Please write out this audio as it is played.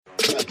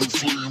Hi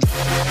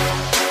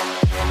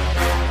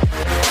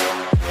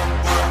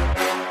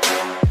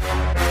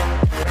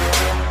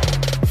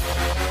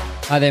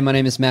there, my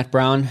name is Matt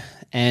Brown,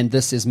 and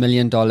this is $1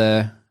 Million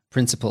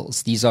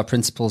Principles. These are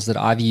principles that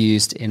I've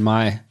used in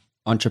my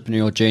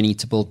entrepreneurial journey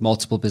to build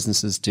multiple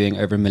businesses doing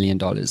over $1 million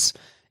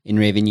in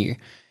revenue.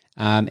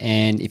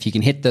 And if you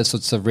can hit those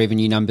sorts of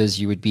revenue numbers,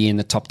 you would be in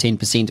the top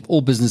 10% of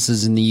all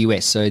businesses in the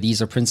US. So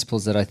these are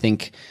principles that I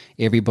think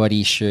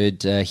everybody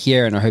should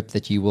hear, and I hope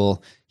that you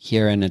will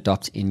hear and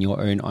adopt in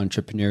your own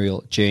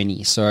entrepreneurial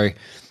journey. So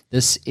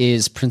this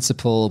is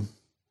principle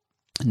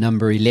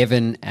number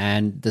 11,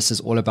 and this is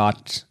all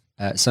about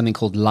something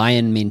called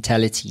lion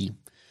mentality.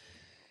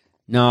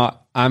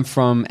 Now, I'm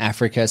from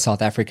Africa,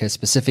 South Africa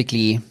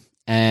specifically,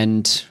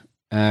 and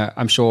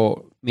I'm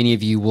sure many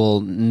of you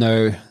will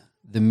know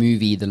the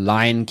movie The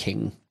Lion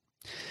King.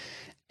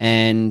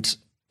 And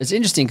it's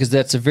interesting because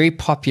that's a very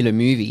popular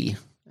movie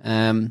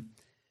for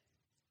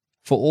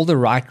all the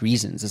right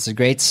reasons. It's a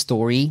great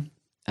story.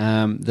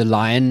 The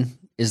lion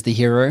is the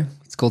hero.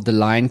 It's called The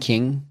Lion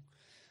King.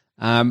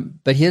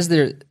 But here's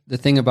the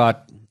thing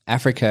about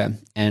Africa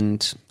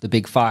and the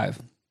big five.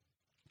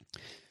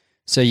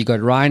 So you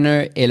got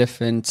rhino,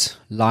 elephant,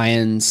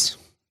 lions,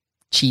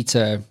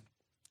 cheetah,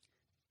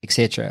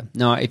 etc.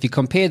 Now, if you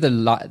compare the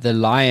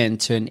lion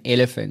to an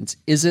elephant,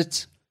 is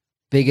it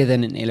bigger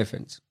than an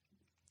elephant?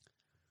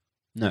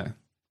 No.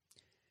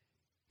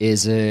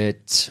 Is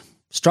it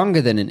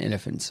stronger than an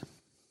elephant?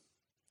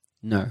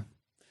 No.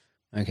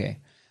 Okay.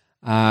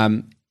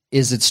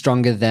 Is it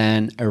stronger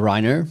than a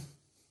rhino?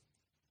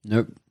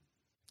 Nope.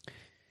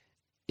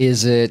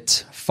 Is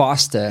it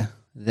faster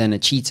than a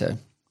cheetah?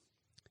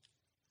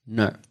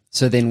 No.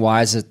 So then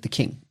why is it the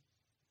king?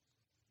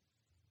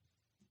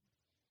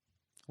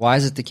 Why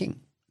is it the king?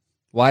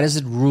 Why does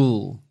it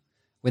rule?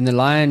 When the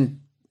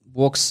lion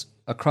walks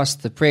across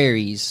the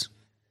prairies,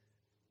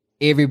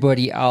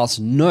 everybody else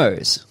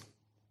knows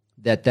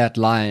that that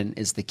lion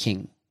is the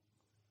king.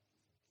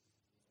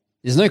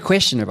 There's no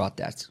question about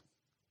that.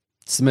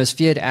 It's the most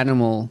feared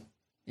animal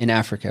in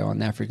Africa, on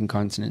the African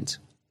continent.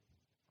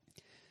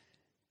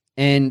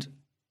 And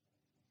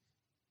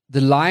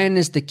the lion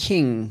is the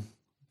king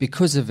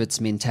because of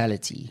its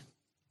mentality.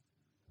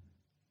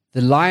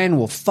 The lion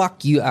will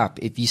fuck you up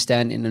if you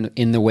stand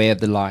in the way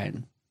of the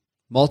lion.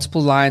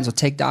 Multiple lions will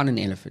take down an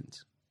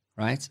elephant,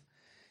 right?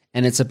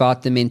 And it's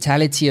about the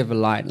mentality of a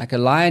lion. Like, a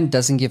lion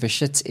doesn't give a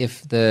shit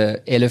if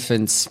the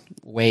elephant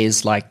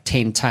weighs like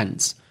 10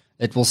 tons.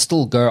 It will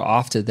still go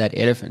after that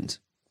elephant.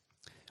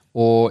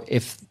 Or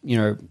if,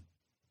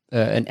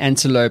 an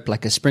antelope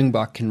like a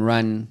springbok can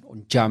run or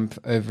jump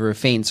over a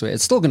fence,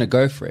 it's still going to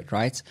go for it,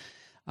 right?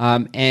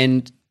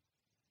 And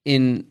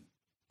in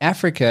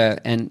Africa,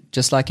 and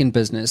just like in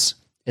business,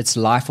 it's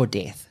life or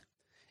death.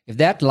 If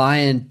that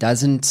lion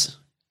doesn't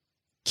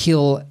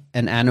kill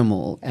an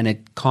animal and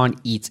it can't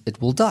eat,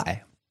 it will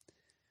die.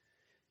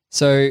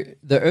 So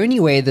the only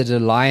way that a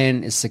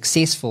lion is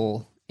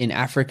successful in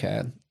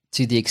Africa,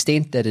 to the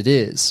extent that it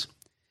is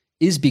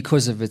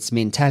because of its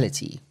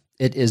mentality.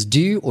 It is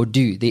do or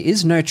do. There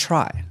is no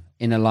try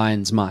in a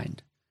lion's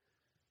mind.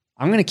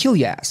 I'm going to kill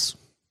your ass.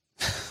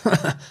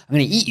 I'm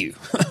going to eat you.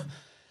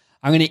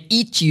 I'm going to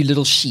eat you,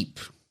 little sheep.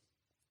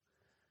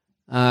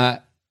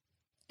 And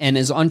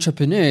as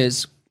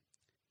entrepreneurs,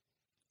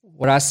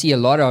 what I see a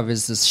lot of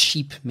is this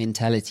sheep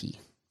mentality.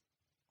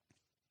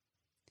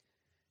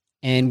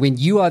 And when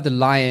you are the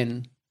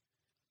lion,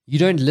 you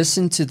don't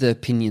listen to the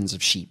opinions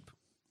of sheep.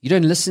 You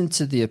don't listen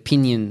to the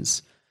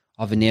opinions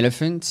of an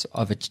elephant,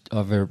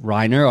 of a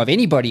rhino, of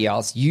anybody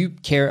else. You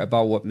care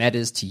about what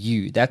matters to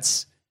you.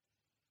 That's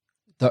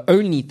the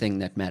only thing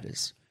that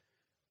matters.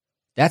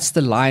 That's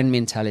the lion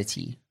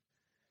mentality.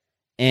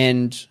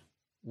 And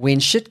when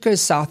shit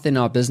goes south in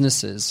our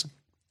businesses,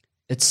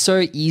 it's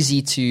so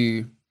easy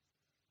to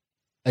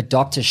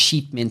adopt a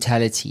sheep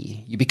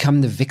mentality. You become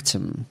the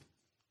victim,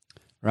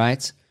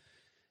 right?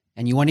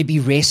 And you want to be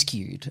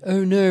rescued.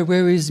 Oh no,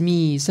 where is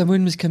me?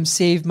 Someone must come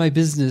save my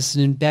business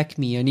and back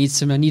me. I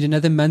need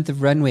another month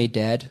of runway,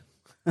 Dad.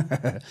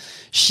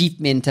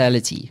 Sheep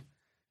mentality.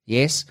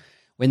 Yes?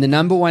 When the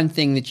number one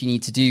thing that you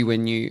need to do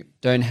when you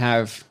don't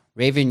have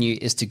revenue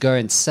is to go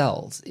and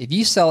sell. If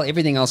you sell,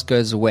 everything else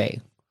goes away.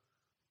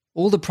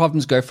 All the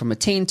problems go from a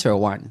 10 to a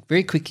 1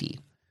 very quickly.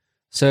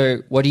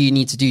 So what do you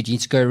need to do? Do you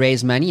need to go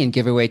raise money and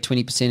give away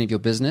 20% of your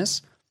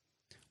business?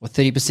 Or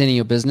 30% of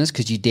your business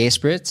because you're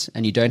desperate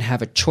and you don't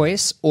have a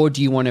choice? Or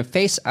do you want to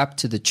face up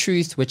to the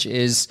truth, which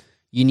is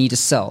you need to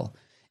sell?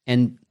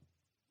 And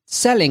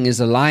selling is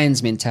a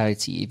lion's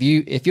mentality.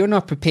 If you're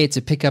not prepared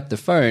to pick up the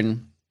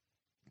phone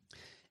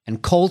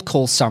and cold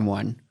call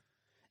someone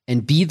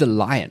and be the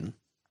lion,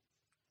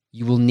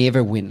 you will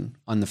never win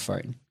on the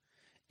phone.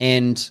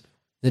 And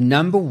the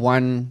number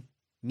one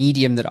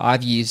medium that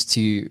I've used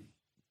to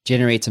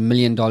generate $1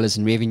 million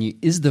in revenue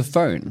is the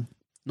phone.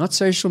 Not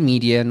social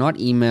media, not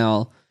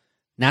email,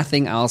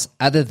 nothing else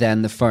other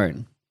than the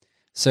phone.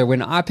 So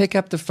when I pick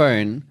up the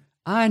phone,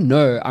 I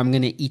know I'm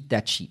going to eat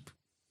that sheep.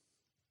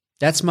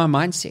 That's my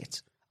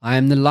mindset. I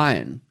am the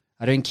lion.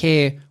 I don't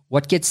care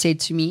what gets said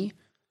to me.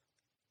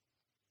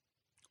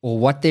 or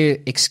what their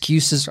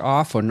excuses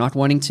are for not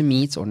wanting to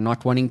meet or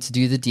not wanting to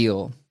do the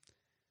deal,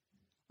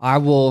 I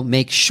will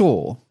make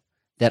sure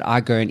that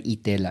I go and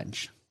eat their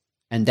lunch.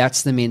 And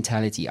that's the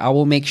mentality. I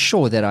will make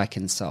sure that I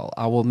can sell.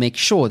 I will make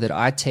sure that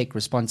I take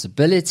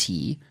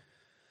responsibility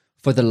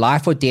for the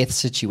life or death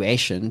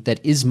situation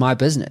that is my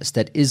business,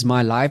 that is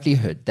my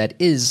livelihood, that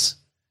is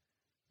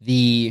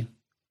the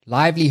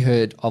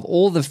livelihood of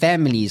all the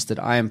families that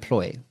I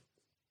employ.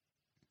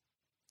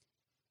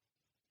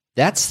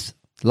 That's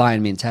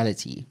lion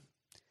mentality.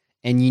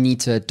 And you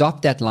need to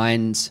adopt that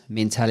lion's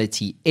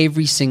mentality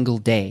every single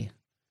day.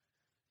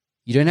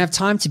 You don't have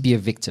time to be a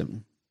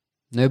victim.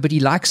 Nobody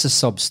likes a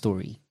sob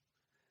story.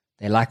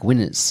 They like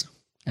winners,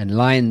 and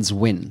lions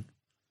win.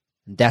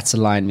 And that's a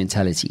lion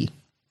mentality.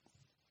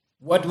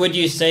 What would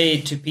you say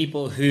to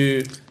people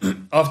who,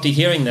 after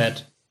hearing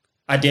that,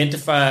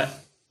 identify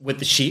with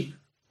the sheep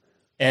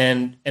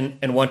and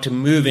want to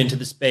move into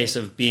the space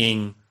of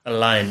being a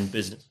lion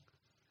business?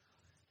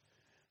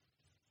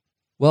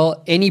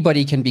 Well,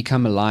 anybody can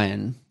become a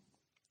lion.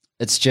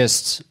 It's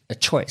just a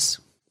choice.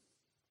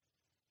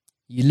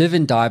 You live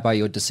and die by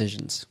your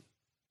decisions.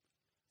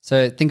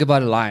 So think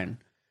about a lion.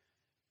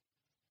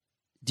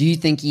 Do you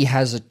think he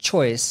has a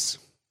choice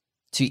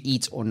to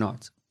eat or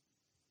not?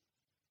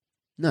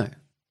 No.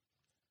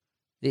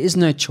 There is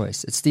no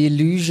choice. It's the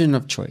illusion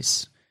of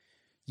choice.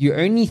 You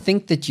only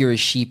think that you're a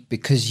sheep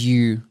because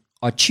you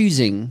are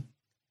choosing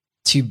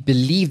to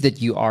believe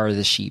that you are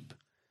the sheep.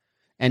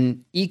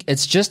 And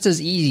it's just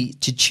as easy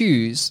to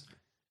choose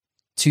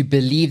to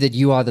believe that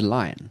you are the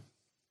lion.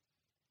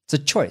 It's a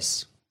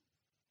choice.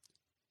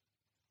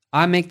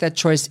 I make that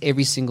choice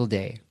every single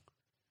day.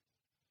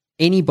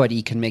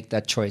 Anybody can make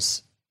that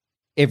choice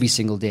every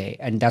single day.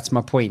 And that's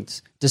my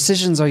point.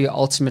 Decisions are your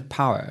ultimate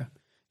power.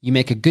 You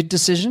make a good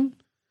decision,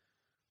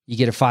 you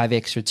get a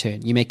 5x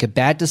return. You make a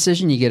bad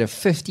decision, you get a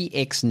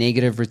 50x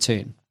negative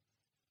return.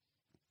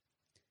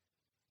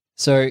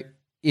 So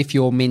if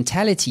your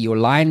mentality, your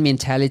lion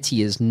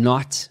mentality is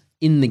not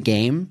in the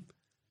game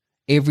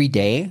every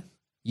day,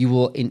 you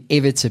will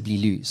inevitably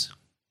lose.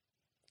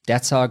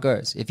 That's how it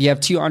goes. If you have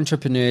two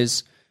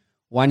entrepreneurs,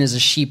 one is a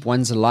sheep,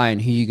 one's a lion,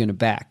 who are you going to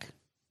back?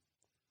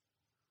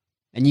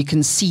 And you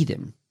can see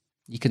them.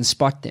 You can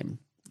spot them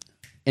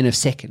in a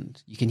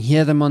second. You can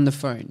hear them on the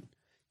phone.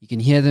 You can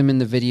hear them in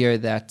the video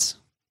that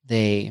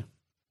they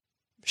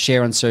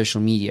share on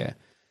social media.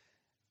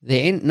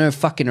 There ain't no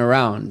fucking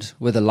around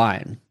with a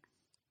lion.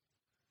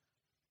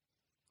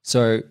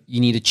 So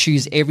you need to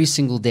choose every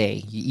single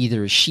day. You're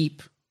either a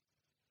sheep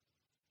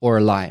or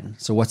a lion.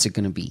 So what's it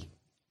going to be?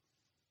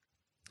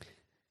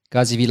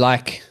 Guys, if you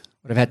like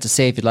what I've had to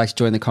say, if you'd like to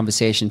join the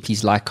conversation,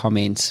 please like,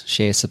 comment,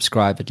 share,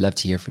 subscribe. I'd love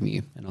to hear from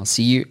you. And I'll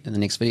see you in the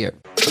next video.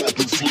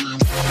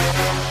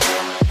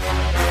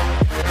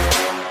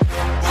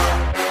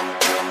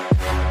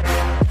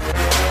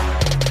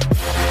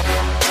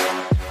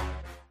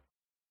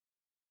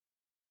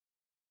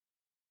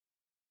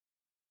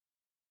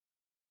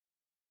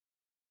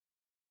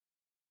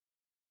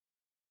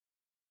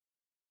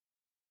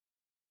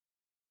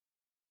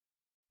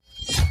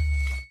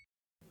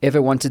 Ever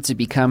wanted to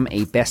become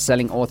a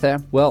best-selling author?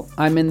 Well,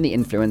 I'm in the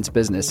influence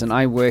business and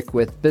I work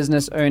with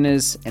business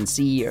owners and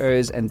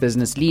CEOs and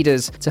business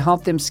leaders to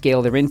help them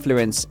scale their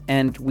influence.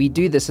 And we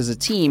do this as a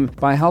team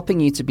by helping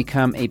you to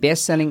become a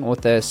best-selling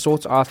author,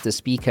 sought-after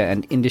speaker,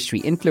 and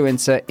industry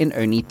influencer in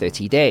only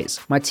 30 days.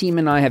 My team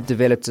and I have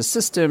developed a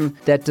system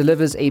that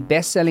delivers a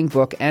best-selling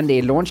book and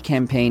a launch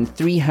campaign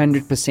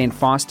 300%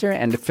 faster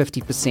and at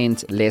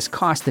 50% less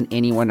cost than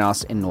anyone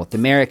else in North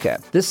America.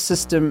 This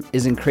system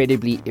is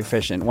incredibly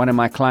efficient. One of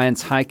my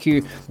clients,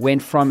 Haiku,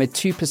 went from a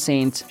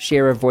 2%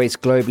 share of voice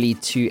globally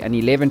to an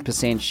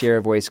 11% share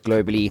of voice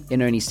globally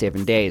in only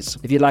 7 days.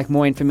 If you'd like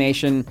more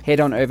information, head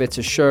on over to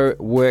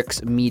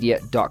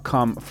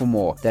showworksmedia.com for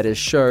more. That is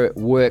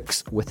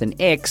showworks with an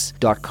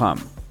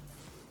X.com.